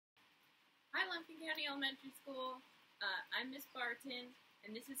Lumpkin County Elementary School. I'm Miss Barton,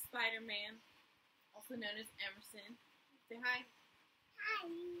 and this is Spider-Man, also known as Emerson. Say hi. Hi.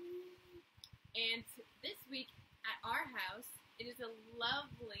 And this week at our house, it is a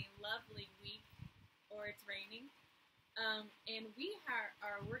lovely, lovely week, or it's raining, and we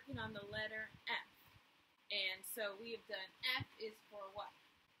are working on the letter F. And so we have done F is for what?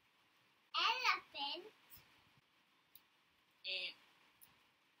 Elephant. And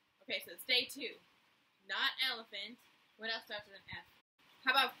okay, so it's day 2. Not elephant. What else starts with an F?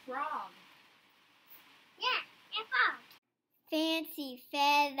 How about frog? Yeah, and frog. Fancy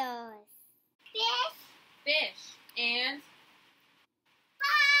feathers. Fish. Fish. And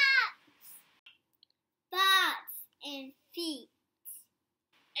Box. Box and feet.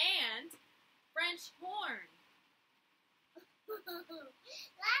 And French horn. That's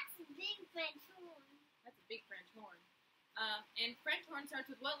a big French horn. That's a big French horn. And French horn starts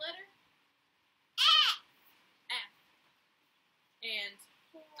with what letter? F. F. And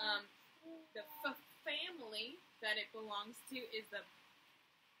the family that it belongs to is the...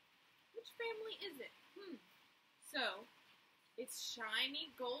 Which family is it? So, it's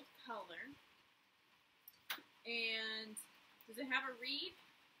shiny gold color. And does it have a reed?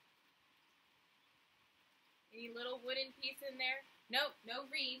 Any little wooden piece in there? Nope, no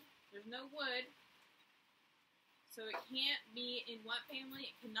reed. There's no wood. So it can't be in what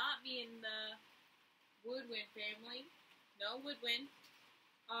family? It cannot be in the woodwind family. No woodwind.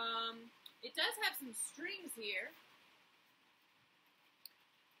 It does have some strings here.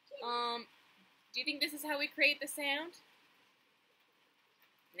 Do you think this is how we create the sound?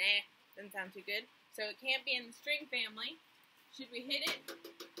 Nah, doesn't sound too good. So it can't be in the string family. Should we hit it?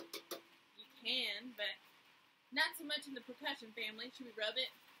 You can, but not so much in the percussion family. Should we rub it?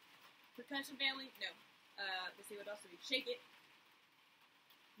 Percussion family? No. Let's see what else do we shake it.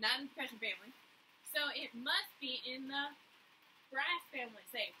 Not in the percussion family. So it must be in the brass family.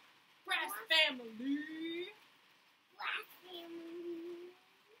 Say, brass family. Brass family.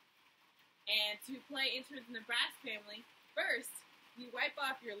 And to play instruments in the brass family, first you wipe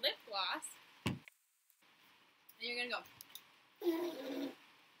off your lip gloss, and you're gonna go.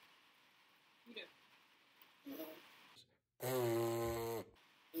 You do.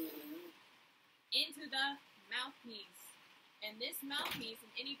 Into the mouthpiece. And this mouthpiece,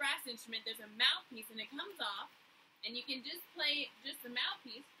 in any brass instrument, there's a mouthpiece and it comes off, and you can just play just the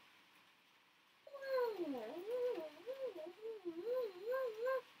mouthpiece.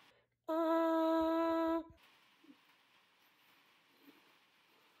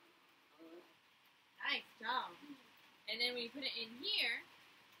 Nice job. And then when you put it in here,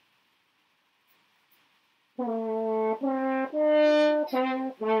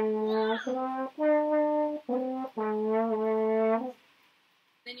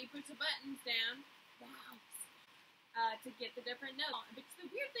 then you put the buttons down to get the different notes. But the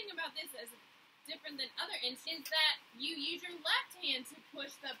weird thing about this is different than other instruments is that you use your left hand to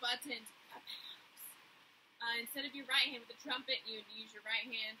push the buttons. Instead of your right hand with the trumpet, you would use your right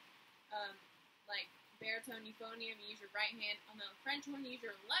hand. Like baritone, euphonium, you use your right hand. On the French horn, you use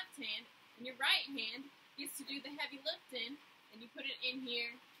your left hand, and your right hand gets to do the heavy lifting, and you put it in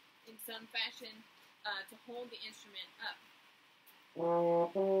here in some fashion to hold the instrument up. And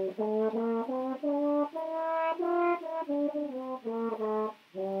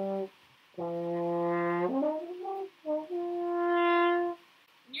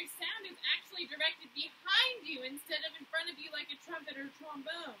your sound is actually directed behind you instead of in front of you like a trumpet or a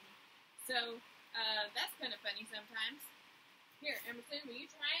trombone. So that's kind of funny sometimes. Here, Emerson, will you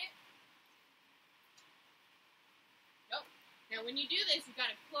try it? Nope. Now when you do this, you've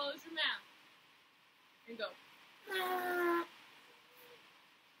got to close your mouth and go.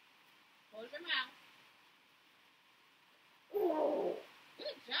 Close your mouth.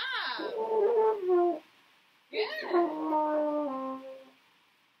 Good job. Good.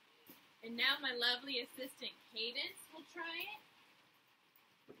 And now my lovely assistant Cadence will try it.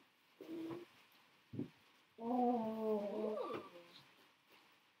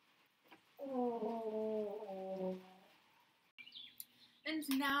 And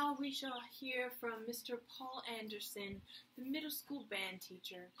now we shall hear from Mr. Paul Anderson, the middle school band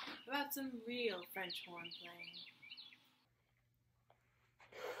teacher, about some real French horn playing.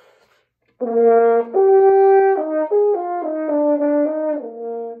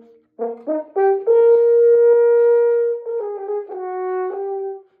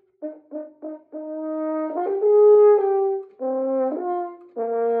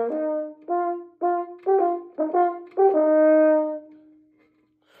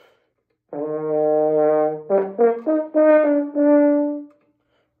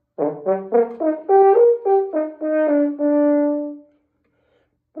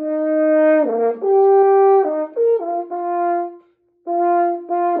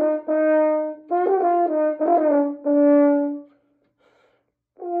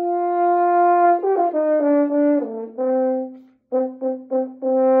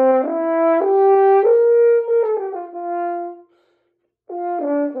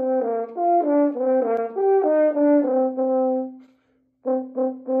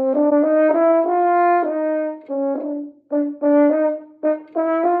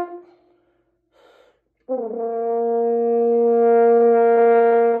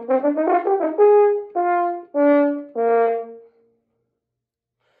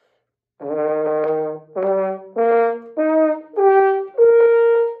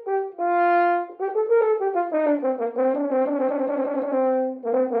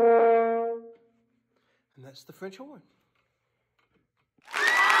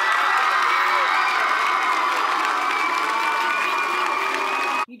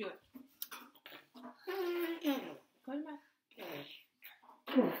 Put him back.